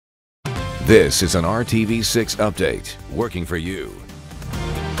This is an RTV6 update, working for you.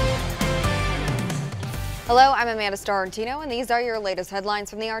 Hello, I'm Amanda Starantino, and these are your latest headlines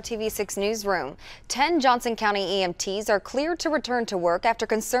from the RTV6 newsroom. 10 Johnson County EMTs are cleared to return to work after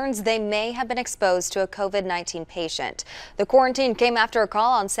concerns they may have been exposed to a COVID-19 patient. The quarantine came after a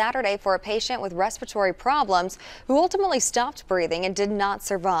call on Saturday for a patient with respiratory problems who ultimately stopped breathing and did not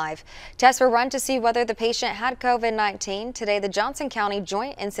survive. Tests were run to see whether the patient had COVID-19. Today, the Johnson County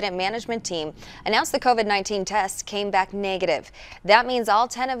Joint Incident Management Team announced the COVID-19 test came back negative. That means all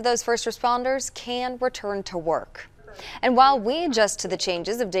 10 of those first responders can return to work. And while we adjust to the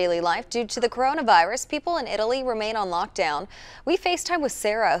changes of daily life due to the coronavirus, people in Italy remain on lockdown. We FaceTime with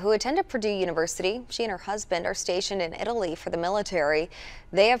Sarah, who attended Purdue University. She and her husband are stationed in Italy for the military.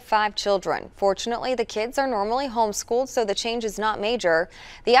 They have 5 children. Fortunately, the kids are normally homeschooled, so the change is not major.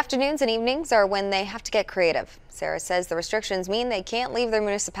 The afternoons and evenings are when they have to get creative. Sarah says the restrictions mean they can't leave their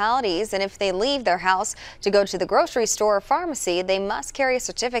municipalities, and if they leave their house to go to the grocery store or pharmacy, they must carry a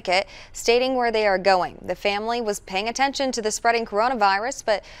certificate stating where they are going. The family was paying attention to the spreading coronavirus,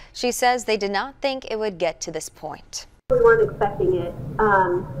 but she says they did not think it would get to this point. We weren't expecting it.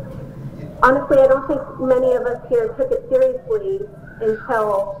 Honestly, I don't think many of us here took it seriously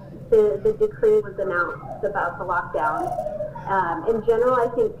until the decree was announced about the lockdown. In general, I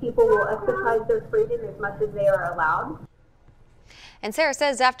think people will exercise their freedom as much as they are allowed. And Sarah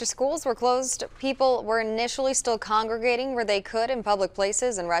says after schools were closed, people were initially still congregating where they could in public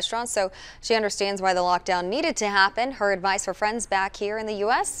places and restaurants, so she understands why the lockdown needed to happen. Her advice for friends back here in the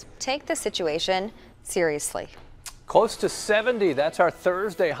U.S., take the situation seriously. Close to 70, that's our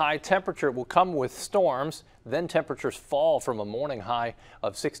Thursday high temperature. It will come with storms. Then temperatures fall from a morning high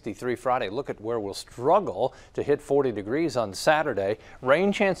of 63 Friday. Look at where we'll struggle to hit 40 degrees on Saturday.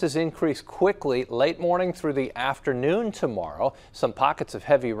 Rain chances increase quickly late morning through the afternoon tomorrow. Some pockets of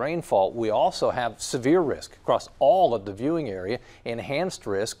heavy rainfall. We also have severe risk across all of the viewing area. Enhanced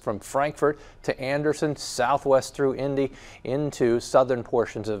risk from Frankfort to Anderson, southwest through Indy into southern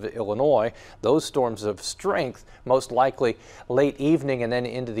portions of Illinois. Those storms of strength most likely late evening and then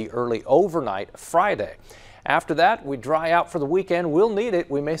into the early overnight Friday. After that, we dry out for the weekend. We'll need it.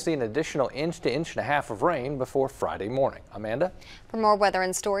 We may see an additional inch to inch and a half of rain before Friday morning. Amanda? For more weather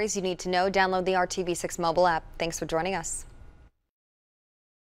and stories you need to know, download the RTV6 mobile app. Thanks for joining us.